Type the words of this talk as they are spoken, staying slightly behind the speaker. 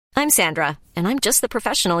I'm Sandra, and I'm just the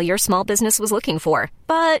professional your small business was looking for.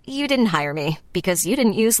 But you didn't hire me because you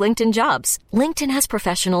didn't use LinkedIn Jobs. LinkedIn has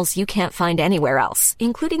professionals you can't find anywhere else,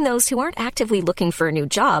 including those who aren't actively looking for a new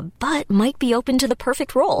job, but might be open to the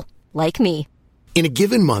perfect role, like me. In a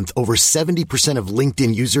given month, over 70% of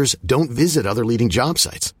LinkedIn users don't visit other leading job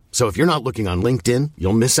sites. So if you're not looking on LinkedIn,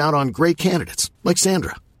 you'll miss out on great candidates like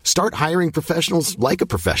Sandra. Start hiring professionals like a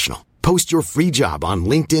professional. Post your free job on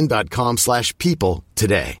linkedin.com/people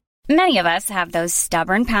today. Many of us have those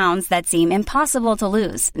stubborn pounds that seem impossible to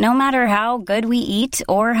lose, no matter how good we eat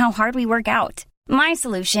or how hard we work out. My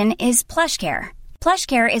solution is PlushCare.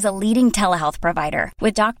 PlushCare is a leading telehealth provider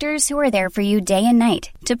with doctors who are there for you day and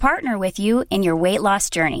night to partner with you in your weight loss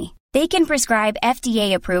journey. They can prescribe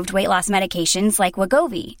FDA-approved weight loss medications like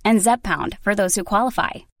Wegovy and Zepbound for those who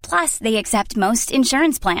qualify. Plus, they accept most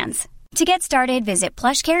insurance plans. To get started, visit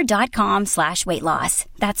plushcare.com/weightloss.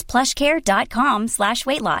 That's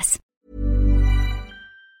plushcare.com/weightloss.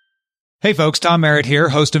 Hey folks, Tom Merritt here,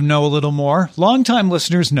 host of Know a Little More. Longtime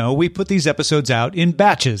listeners know we put these episodes out in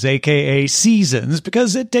batches, aka seasons,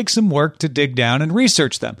 because it takes some work to dig down and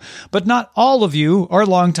research them. But not all of you are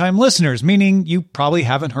longtime listeners, meaning you probably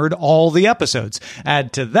haven't heard all the episodes.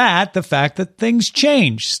 Add to that the fact that things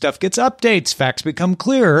change, stuff gets updates, facts become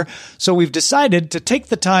clearer, so we've decided to take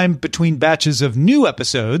the time between batches of new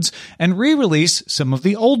episodes and re-release some of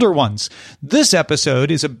the older ones. This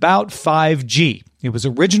episode is about 5G. It was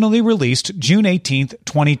originally released June 18th,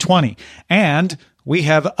 2020, and we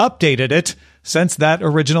have updated it since that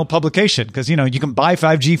original publication, because, you can buy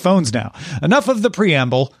 5G phones now. Enough of the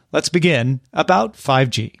preamble. Let's begin about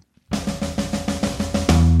 5G.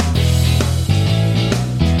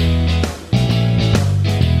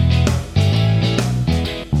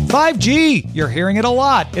 5G! You're hearing it a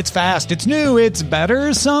lot. It's fast, it's new, it's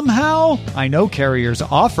better somehow. I know carriers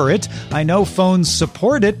offer it. I know phones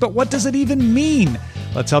support it, but what does it even mean?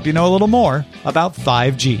 Let's help you know a little more about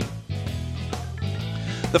 5G.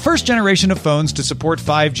 The first generation of phones to support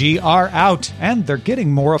 5G are out, and they're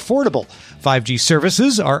getting more affordable. 5G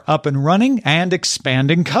services are up and running and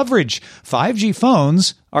expanding coverage. 5G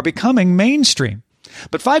phones are becoming mainstream.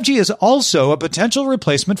 But 5G is also a potential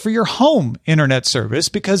replacement for your home internet service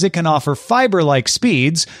because it can offer fiber-like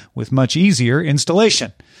speeds with much easier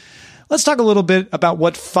installation. Let's talk a little bit about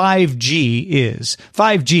what 5G is.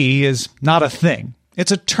 5G is not a thing.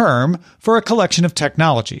 It's a term for a collection of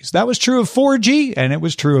technologies. That was true of 4G, and it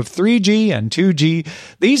was true of 3G and 2G.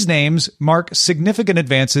 These names mark significant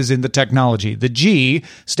advances in the technology. The G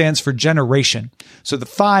stands for generation. So the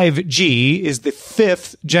 5G is the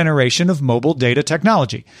fifth generation of mobile data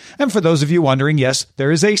technology. And for those of you wondering, yes,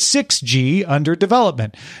 there is a 6G under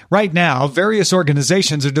development. Right now, various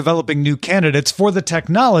organizations are developing new candidates for the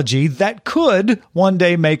technology that could one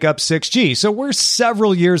day make up 6G. So we're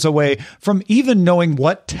several years away from even knowing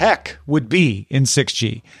what tech would be in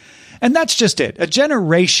 6G. And that's just it. A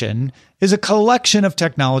generation is a collection of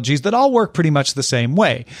technologies that all work pretty much the same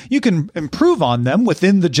way. You can improve on them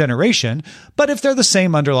within the generation, but if they're the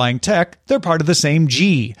same underlying tech, they're part of the same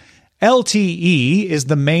G. LTE is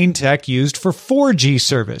the main tech used for 4G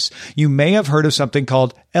service. You may have heard of something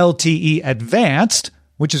called LTE Advanced,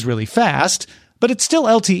 which is really fast, but it's still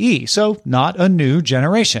LTE, so not a new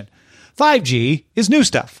generation. 5G is new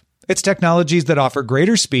stuff. It's technologies that offer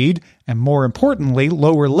greater speed and, more importantly,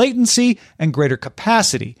 lower latency and greater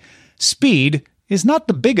capacity. Speed is not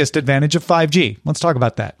the biggest advantage of 5G. Let's talk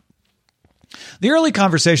about that. The early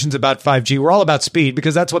conversations about 5G were all about speed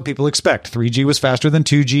because that's what people expect. 3G was faster than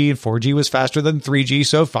 2G and 4G was faster than 3G,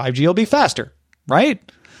 so 5G will be faster, right?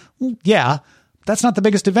 Well, yeah. That's not the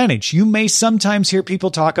biggest advantage. You may sometimes hear people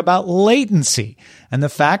talk about latency and the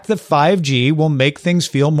fact that 5G will make things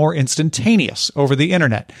feel more instantaneous over the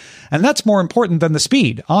internet. And that's more important than the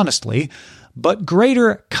speed, honestly. But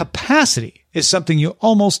greater capacity is something you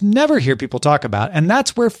almost never hear people talk about. And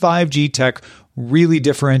that's where 5G tech really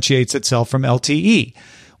differentiates itself from LTE.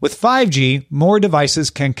 With 5G, more devices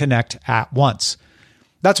can connect at once.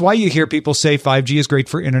 That's why you hear people say 5G is great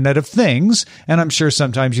for Internet of Things. And I'm sure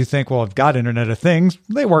sometimes you think, well, I've got Internet of Things.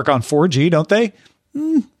 They work on 4G, don't they?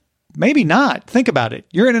 Maybe not. Think about it.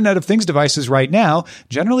 Your Internet of Things devices right now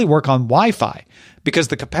generally work on Wi-Fi because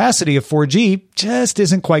the capacity of 4G just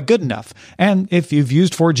isn't quite good enough. And if you've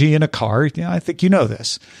used 4G in a car, I think you know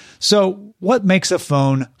this. So what makes a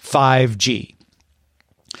phone 5G?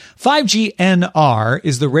 5G NR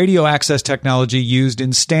is the radio access technology used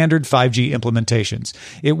in standard 5G implementations.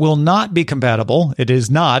 It will not be compatible. It is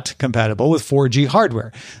not compatible with 4G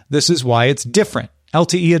hardware. This is why it's different.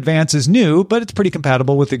 LTE Advanced is new, but it's pretty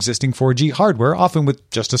compatible with existing 4G hardware, often with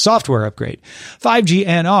just a software upgrade. 5G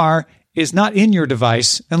NR is not in your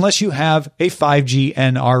device unless you have a 5G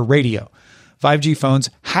NR radio. 5G phones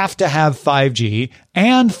have to have 5G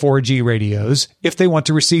and 4G radios if they want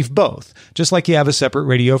to receive both, just like you have a separate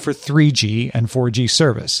radio for 3G and 4G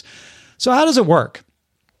service. So how does it work?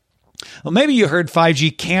 Well, maybe you heard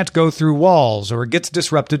 5G can't go through walls or it gets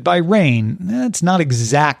disrupted by rain. That's not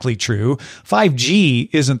exactly true. 5G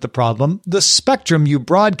isn't the problem. The spectrum you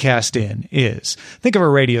broadcast in is. Think of a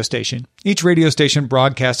radio station. Each radio station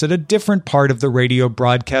broadcasts at a different part of the radio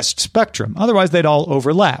broadcast spectrum. Otherwise, they'd all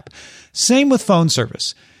overlap. Same with phone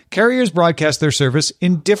service. Carriers broadcast their service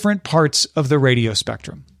in different parts of the radio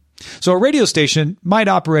spectrum. So a radio station might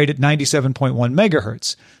operate at 97.1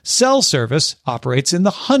 megahertz. Cell service operates in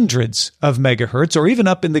the hundreds of megahertz or even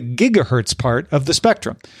up in the gigahertz part of the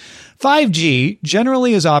spectrum. 5G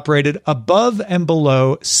generally is operated above and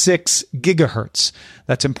below 6 gigahertz.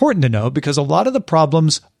 That's important to know because a lot of the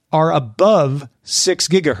problems are above 6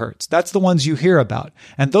 gigahertz. That's the ones you hear about.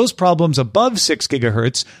 And those problems above 6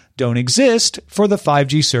 gigahertz don't exist for the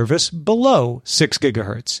 5G service below 6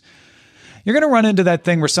 gigahertz. You're going to run into that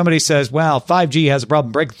thing where somebody says, well, 5G has a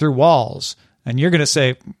problem breaking through walls. And you're going to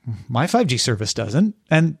say, my 5G service doesn't.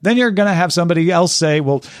 And then you're going to have somebody else say,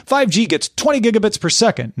 well, 5G gets 20 gigabits per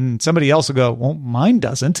second. And somebody else will go, well, mine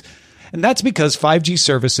doesn't. And that's because 5G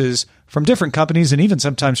services from different companies and even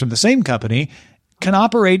sometimes from the same company can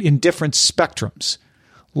operate in different spectrums.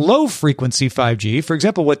 Low-frequency 5G, for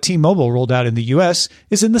example, what T-Mobile rolled out in the U.S.,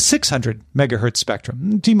 is in the 600 megahertz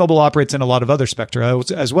spectrum. T-Mobile operates in a lot of other spectra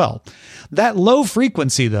as well. That low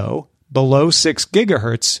frequency, though, below 6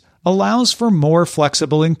 gigahertz, allows for more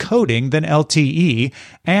flexible encoding than LTE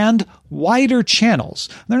and wider channels.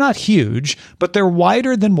 They're not huge, but they're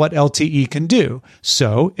wider than what LTE can do,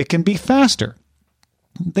 so it can be faster.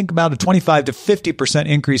 Think about a 25 to 50%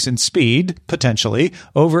 increase in speed, potentially,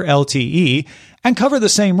 over LTE, and cover the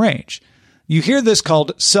same range. You hear this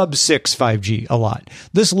called sub-6 5G a lot.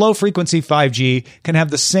 This low-frequency 5G can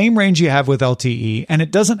have the same range you have with LTE, and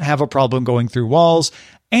it doesn't have a problem going through walls,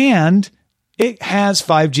 and it has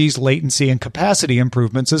 5G's latency and capacity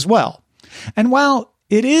improvements as well. And while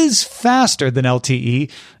it is faster than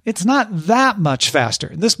LTE, it's not that much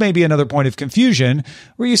faster. This may be another point of confusion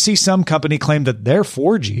where you see some company claim that their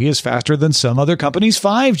 4G is faster than some other company's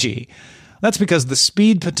 5G. That's because the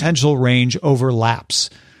speed potential range overlaps.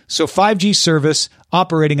 So 5G service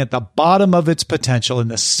operating at the bottom of its potential in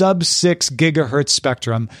the sub-6 gigahertz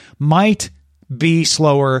spectrum might be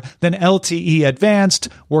slower than LTE Advanced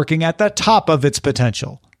working at the top of its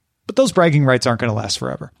potential. But those bragging rights aren't going to last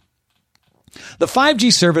forever. The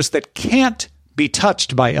 5G service that can't be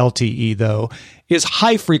touched by LTE, though, is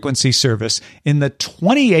high-frequency service in the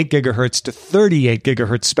 28 gigahertz to 38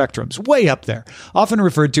 gigahertz spectrums, way up there, often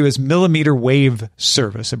referred to as millimeter wave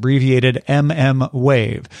service, abbreviated MM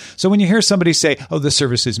wave. So when you hear somebody say, oh, this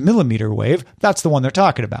service is millimeter wave, that's the one they're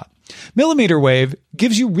talking about. Millimeter wave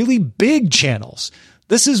gives you really big channels.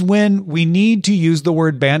 This is when we need to use the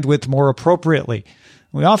word bandwidth more appropriately.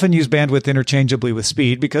 We often use bandwidth interchangeably with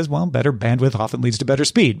speed because, well, better bandwidth often leads to better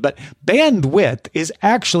speed. But bandwidth is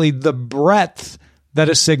actually the breadth that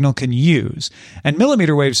a signal can use. And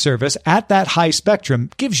millimeter wave service at that high spectrum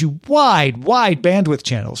gives you wide bandwidth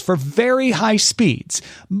channels for very high speeds.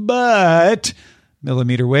 But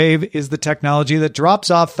millimeter wave is the technology that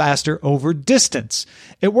drops off faster over distance.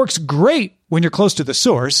 It works great when you're close to the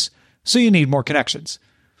source, so you need more connections.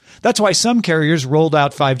 That's why some carriers rolled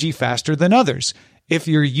out 5G faster than others. If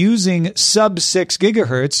you're using sub-6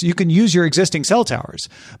 gigahertz, you can use your existing cell towers.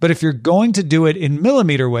 But if you're going to do it in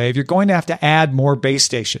millimeter wave, you're going to have to add more base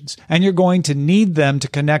stations, and you're going to need them to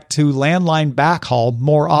connect to landline backhaul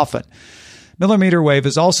more often. Millimeter wave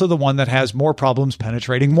is also the one that has more problems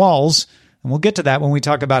penetrating walls, and we'll get to that when we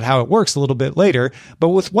talk about how it works a little bit later. But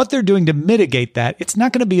with what they're doing to mitigate that, it's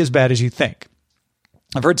not going to be as bad as you think.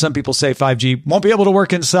 I've heard some people say 5G won't be able to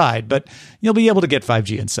work inside, but you'll be able to get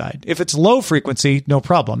 5G inside. If it's low frequency, no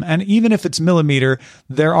problem. And even if it's millimeter,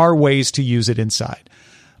 there are ways to use it inside.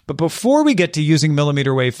 But before we get to using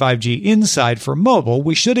millimeter wave 5G inside for mobile,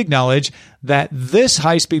 we should acknowledge that this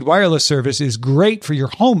high-speed wireless service is great for your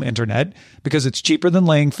home internet because it's cheaper than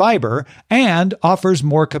laying fiber and offers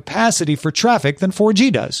more capacity for traffic than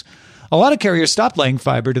 4G does. A lot of carriers stopped laying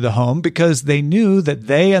fiber to the home because they knew that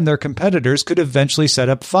they and their competitors could eventually set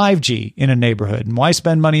up 5G in a neighborhood. And why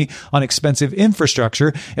spend money on expensive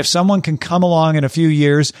infrastructure if someone can come along in a few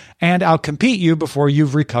years and outcompete you before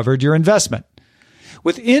you've recovered your investment?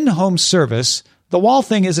 With in-home service, the wall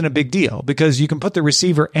thing isn't a big deal because you can put the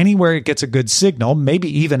receiver anywhere it gets a good signal, maybe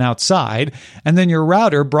even outside, and then your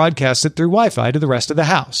router broadcasts it through Wi-Fi to the rest of the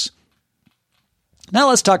house. Now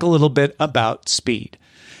let's talk a little bit about speed.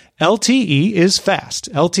 LTE is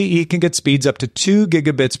fast. LTE can get speeds up to 2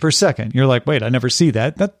 gigabits per second. You're like, wait, I never see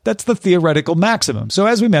that. That's the theoretical maximum. So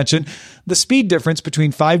as we mentioned, the speed difference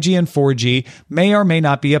between 5G and 4G may or may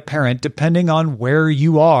not be apparent depending on where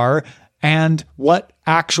you are and what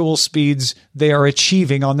actual speeds they are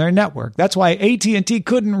achieving on their network. That's why AT&T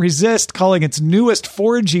couldn't resist calling its newest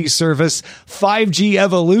 4G service 5G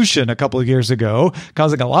Evolution a couple of years ago,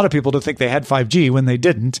 causing a lot of people to think they had 5G when they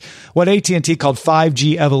didn't. What AT&T called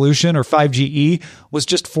 5G Evolution or 5GE was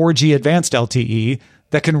just 4G Advanced LTE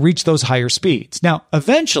that can reach those higher speeds. Now,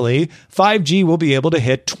 eventually, 5G will be able to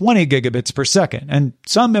hit 20 gigabits per second, and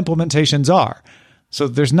some implementations are. So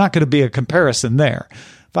there's not going to be a comparison there.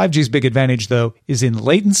 5G's big advantage, though, is in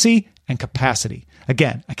latency and capacity.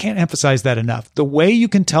 Again, I can't emphasize that enough. The way you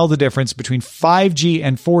can tell the difference between 5G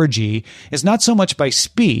and 4G is not so much by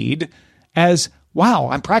speed as, wow,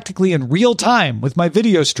 I'm practically in real time with my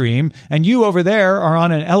video stream, and you over there are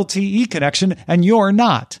on an LTE connection, and you're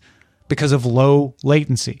not, because of low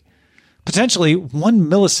latency. Potentially 1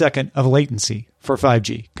 millisecond of latency for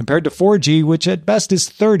 5G, compared to 4G, which at best is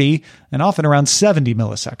 30 and often around 70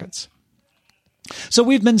 milliseconds. So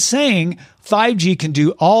we've been saying 5G can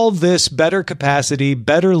do all this better capacity,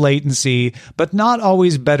 better latency, but not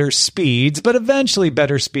always better speeds, but eventually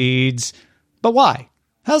better speeds. But why?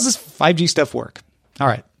 How does this 5G stuff work? All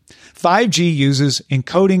right. 5G uses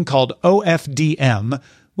encoding called OFDM,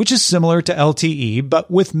 which is similar to LTE,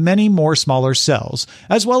 but with many more smaller cells,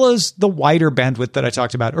 as well as the wider bandwidth that I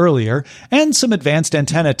talked about earlier, and some advanced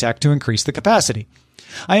antenna tech to increase the capacity.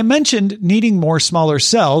 I mentioned needing more smaller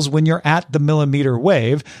cells when you're at the millimeter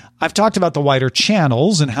wave. I've talked about the wider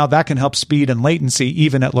channels and how that can help speed and latency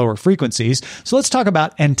even at lower frequencies. So let's talk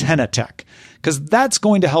about antenna tech, because that's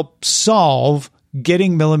going to help solve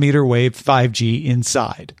getting millimeter wave 5G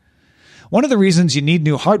inside. One of the reasons you need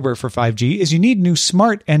new hardware for 5G is you need new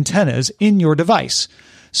smart antennas in your device.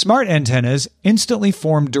 Smart antennas instantly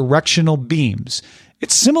form directional beams.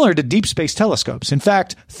 It's similar to deep space telescopes. In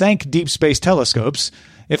fact, thank deep space telescopes.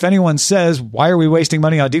 If anyone says, why are we wasting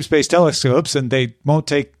money on deep space telescopes? And they won't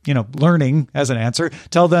take, learning as an answer,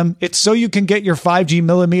 tell them it's so you can get your 5G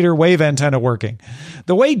millimeter wave antenna working.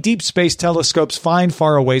 The way deep space telescopes find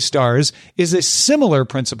faraway stars is a similar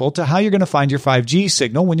principle to how you're going to find your 5G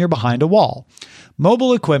signal when you're behind a wall.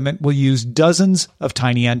 Mobile equipment will use dozens of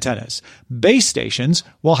tiny antennas. Base stations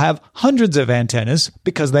will have hundreds of antennas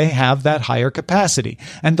because they have that higher capacity.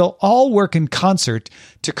 And they'll all work in concert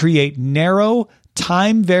to create narrow,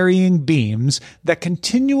 time-varying beams that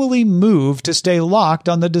continually move to stay locked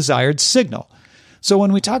on the desired signal. So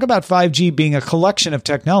when we talk about 5G being a collection of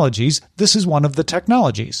technologies, this is one of the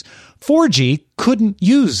technologies. 4G couldn't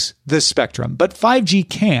use this spectrum, but 5G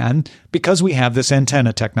can because we have this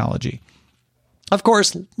antenna technology. Of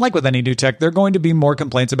course, like with any new tech, there are going to be more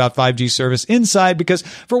complaints about 5G service inside because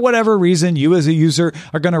for whatever reason, you as a user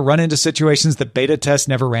are going to run into situations that beta tests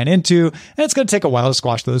never ran into, and it's going to take a while to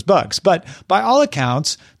squash those bugs. But by all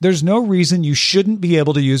accounts, there's no reason you shouldn't be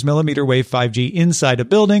able to use millimeter wave 5G inside a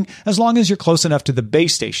building as long as you're close enough to the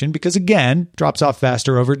base station because, again, drops off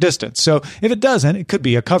faster over distance. So if it doesn't, it could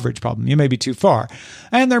be a coverage problem. You may be too far.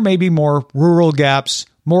 And there may be more rural gaps,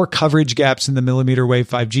 more coverage gaps in the millimeter wave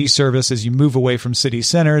 5G service as you move away from city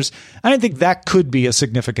centers. And I think that could be a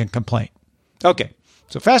significant complaint. Okay,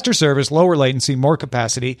 so faster service, lower latency, more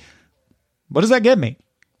capacity. What does that get me?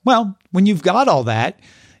 Well, when you've got all that,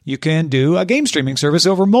 you can do a game streaming service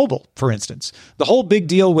over mobile, for instance. The whole big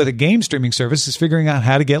deal with a game streaming service is figuring out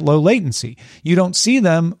how to get low latency. You don't see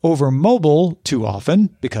them over mobile too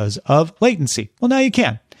often because of latency. Well, now you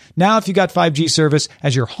can. Now, if you got 5G service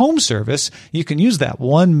as your home service, you can use that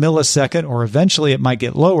 1 millisecond, or eventually it might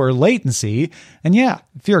get lower latency. And yeah,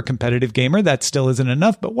 if you're a competitive gamer, that still isn't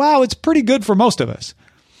enough, but wow, it's pretty good for most of us.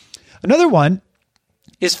 Another one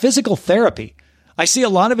is physical therapy. I see a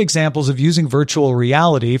lot of examples of using virtual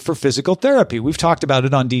reality for physical therapy. We've talked about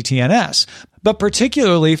it on DTNS, but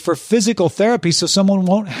particularly for physical therapy so someone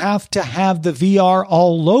won't have to have the VR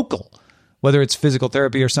all local. Whether it's physical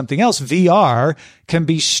therapy or something else, VR can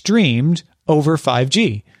be streamed over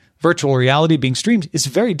 5G. Virtual reality being streamed is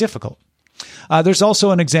very difficult. There's also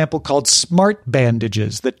an example called smart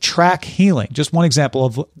bandages that track healing. Just one example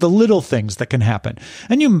of the little things that can happen.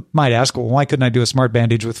 And you might ask, well, why couldn't I do a smart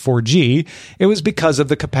bandage with 4G? It was because of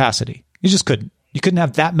the capacity. You just couldn't. You couldn't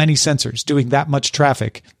have that many sensors doing that much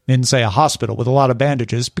traffic in, say, a hospital with a lot of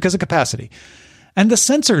bandages because of capacity. And the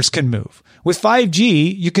sensors can move. With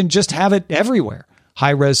 5G, you can just have it everywhere.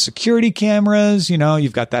 High-res security cameras,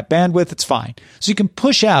 you've got that bandwidth, it's fine. So you can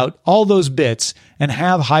push out all those bits and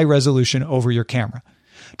have high resolution over your camera.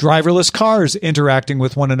 Driverless cars interacting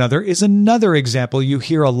with one another is another example you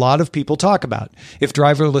hear a lot of people talk about. If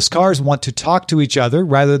driverless cars want to talk to each other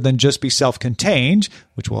rather than just be self-contained,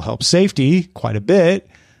 which will help safety quite a bit.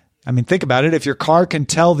 I mean, think about it. If your car can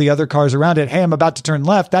tell the other cars around it, hey, I'm about to turn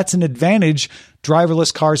left, that's an advantage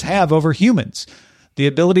driverless cars have over humans. The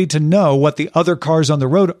ability to know what the other cars on the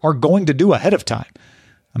road are going to do ahead of time.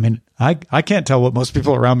 I mean, I can't tell what most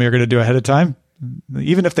people around me are going to do ahead of time,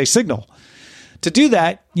 even if they signal. To do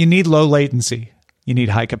that, you need low latency. You need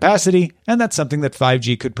high capacity, and that's something that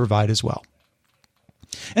 5G could provide as well.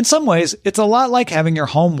 In some ways, it's a lot like having your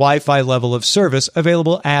home Wi-Fi level of service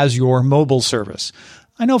available as your mobile service.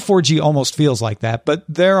 I know 4G almost feels like that, but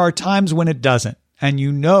there are times when it doesn't. And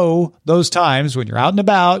you know those times when you're out and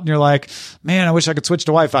about and you're like, man, I wish I could switch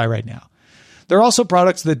to Wi-Fi right now. There are also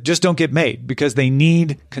products that just don't get made because they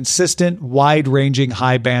need consistent, wide-ranging,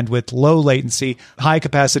 high bandwidth, low latency, high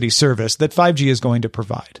capacity service that 5G is going to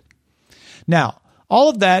provide. Now, all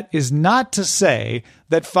of that is not to say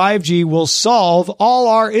that 5G will solve all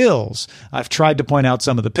our ills. I've tried to point out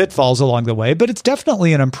some of the pitfalls along the way, but it's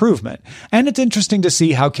definitely an improvement. And it's interesting to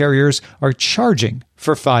see how carriers are charging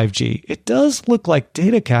for 5G. It does look like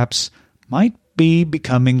data caps might be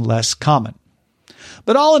becoming less common.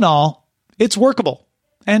 But all in all, it's workable.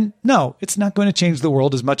 And no, it's not going to change the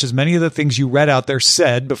world as much as many of the things you read out there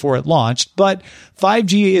said before it launched, but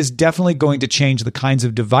 5G is definitely going to change the kinds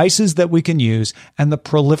of devices that we can use and the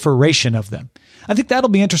proliferation of them. I think that'll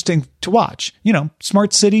be interesting to watch. You know,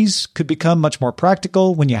 smart cities could become much more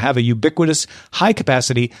practical when you have a ubiquitous,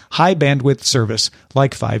 high-capacity, high-bandwidth service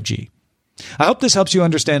like 5G. I hope this helps you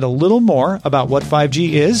understand a little more about what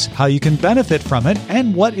 5G is, how you can benefit from it,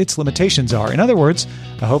 and what its limitations are. In other words,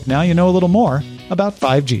 I hope now you know a little more about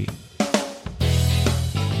 5G.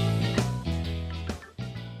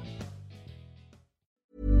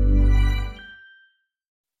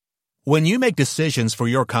 When you make decisions for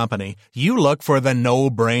your company, you look for the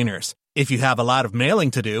no-brainers. If you have a lot of mailing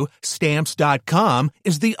to do, Stamps.com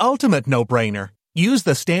is the ultimate no-brainer. Use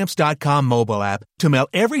the Stamps.com mobile app to mail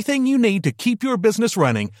everything you need to keep your business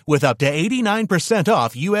running with up to 89%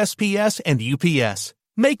 off USPS and UPS.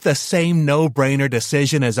 Make the same no-brainer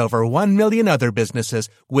decision as over 1 million other businesses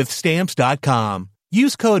with Stamps.com.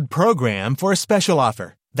 Use code PROGRAM for a special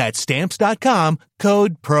offer. That's Stamps.com,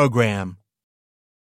 code PROGRAM.